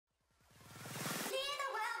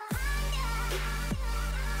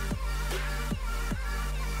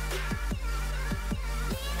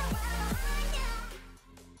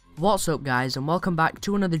What's up guys, and welcome back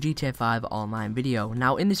to another GTA 5 online video.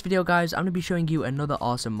 Now in this video guys, I'm going to be showing you another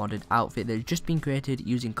awesome modded outfit that has just been created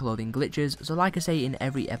using clothing glitches. So like I say in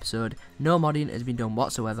every episode, no modding has been done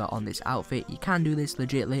whatsoever on this outfit. You can do this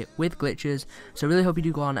legitimately with glitches, so I really hope you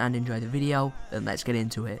do go on and enjoy the video. Then let's get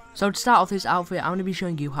into it. So to start off this outfit, I'm going to be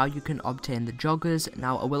showing you how you can obtain the joggers.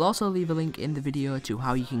 Now I will also leave a link in the video to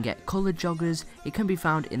how you can get coloured joggers. It can be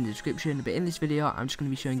found in the description, but in this video I'm just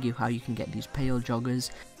going to be showing you how you can get these pale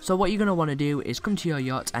joggers. So what you're going to want to do is come to your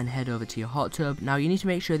yacht and head over to your hot tub. Now you need to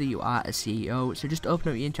make sure that you are a CEO, so just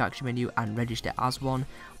open up your interaction menu and register as one.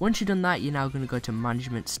 Once you've done that, you're now going to go to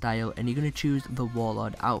management style and you're going to choose the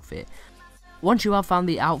warlord outfit. Once you have found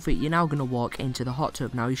the outfit, you're now going to walk into the hot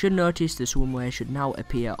tub. Now you should notice the swimwear should now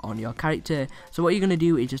appear on your character. So what you're going to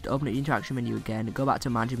do is just open up the interaction menu again, go back to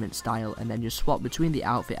management style and then just swap between the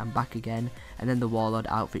outfit and back again, and then the warlord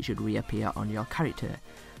outfit should reappear on your character.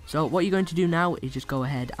 So what you're going to do now is just go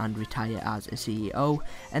ahead and retire as a CEO,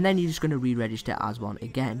 and then you're just going to re-register as one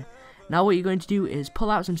again. Now what you're going to do is pull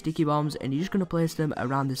out some sticky bombs and you're just going to place them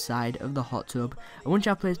around the side of the hot tub, and once you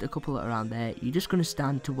have placed a couple around there, you're just going to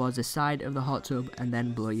stand towards the side of the hot tub and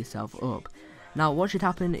then blow yourself up. Now what should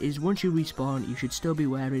happen is once you respawn, you should still be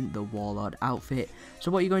wearing the warlord outfit.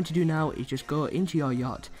 So what you're going to do now is just go into your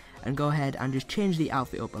yacht and go ahead and just change the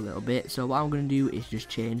outfit up a little bit. So what I'm going to do is just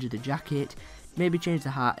change the jacket, maybe change the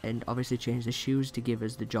hat, and obviously change the shoes to give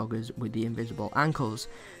us the joggers with the invisible ankles.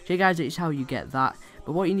 So guys, it's how you get that.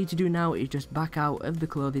 But what you need to do now is just back out of the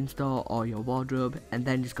clothing store or your wardrobe and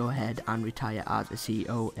then just go ahead and retire as a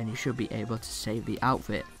CEO, and you should be able to save the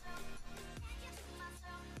outfit.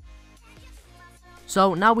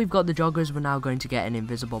 So now we've got the joggers, we're now going to get an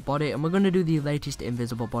invisible body, and we're going to do the latest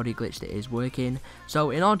invisible body glitch that is working.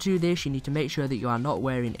 So in order to do this, you need to make sure that you are not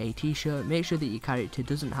wearing a t-shirt, make sure that your character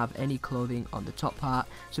doesn't have any clothing on the top part,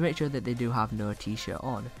 so make sure that they do have no t-shirt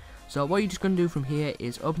on. So what you're just going to do from here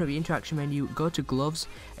is open up your interaction menu, go to gloves,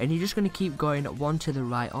 and you're just going to keep going one to the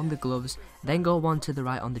right on the gloves, then go one to the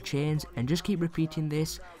right on the chains, and just keep repeating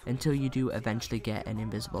this until you do eventually get an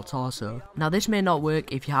invisible torso. Now this may not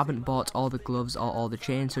work if you haven't bought all the gloves or all the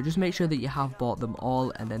chains, so just make sure that you have bought them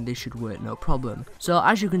all, and then this should work no problem. So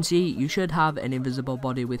as you can see, you should have an invisible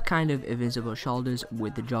body with kind of invisible shoulders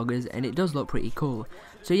with the joggers, and it does look pretty cool.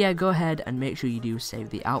 So yeah, go ahead and make sure you do save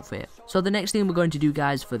the outfit. So the next thing we're going to do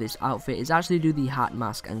guys for this outfit is actually do the hat,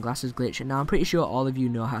 mask and glasses glitch. Now I'm pretty sure all of you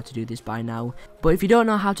know how to do this by now, but if you don't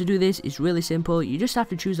know how to do this, it's really simple. You just have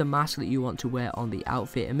to choose a mask that you want to wear on the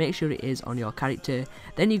outfit and make sure it is on your character.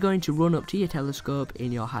 Then you're going to run up to your telescope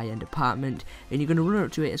in your high-end apartment, and you're going to run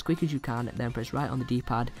up to it as quick as you can, then press right on the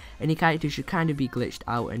D-pad, and your character should kind of be glitched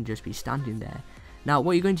out and just be standing there. Now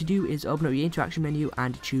what you're going to do is open up your interaction menu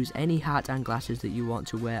and choose any hat and glasses that you want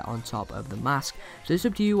to wear on top of the mask. So it's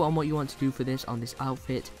up to you on what you want to do for this on this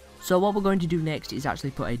outfit. So what we're going to do next is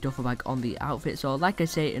actually put a duffel bag on the outfit. So like I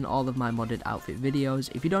say in all of my modded outfit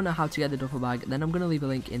videos, if you don't know how to get the duffel bag, then I'm going to leave a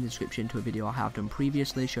link in the description to a video I have done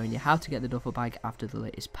previously showing you how to get the duffel bag after the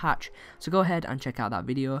latest patch. So go ahead and check out that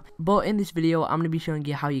video. But in this video, I'm going to be showing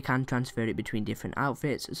you how you can transfer it between different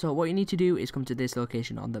outfits. So what you need to do is come to this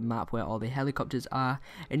location on the map where all the helicopters are,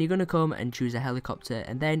 and you're going to come and choose a helicopter,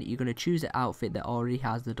 and then you're going to choose the outfit that already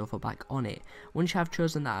has the duffel bag on it. Once you have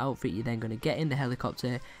chosen that outfit, you're then going to get in the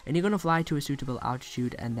helicopter, and you're going to fly to a suitable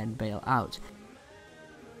altitude and then bail out.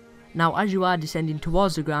 Now as you are descending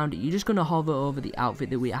towards the ground, you're just going to hover over the outfit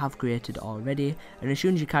that we have created already, and as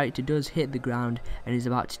soon as your character does hit the ground and is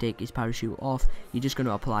about to take his parachute off, you're just going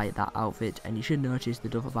to apply that outfit, and you should notice the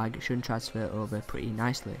duffel bag should transfer over pretty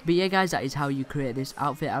nicely. But yeah guys, that is how you create this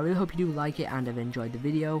outfit. I really hope you do like it and have enjoyed the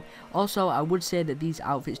video. Also I would say that these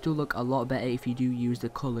outfits do look a lot better if you do use the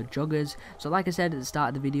coloured joggers. So like I said at the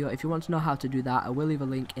start of the video, if you want to know how to do that, I will leave a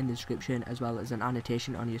link in the description as well as an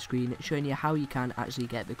annotation on your screen showing you how you can actually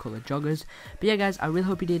get the coloured joggers. But yeah guys, I really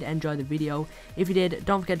hope you did enjoy the video. If you did,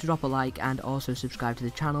 don't forget to drop a like and also subscribe to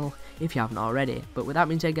the channel if you haven't already. But with that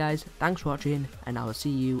being said guys, thanks for watching, and I will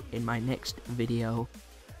see you in my next video.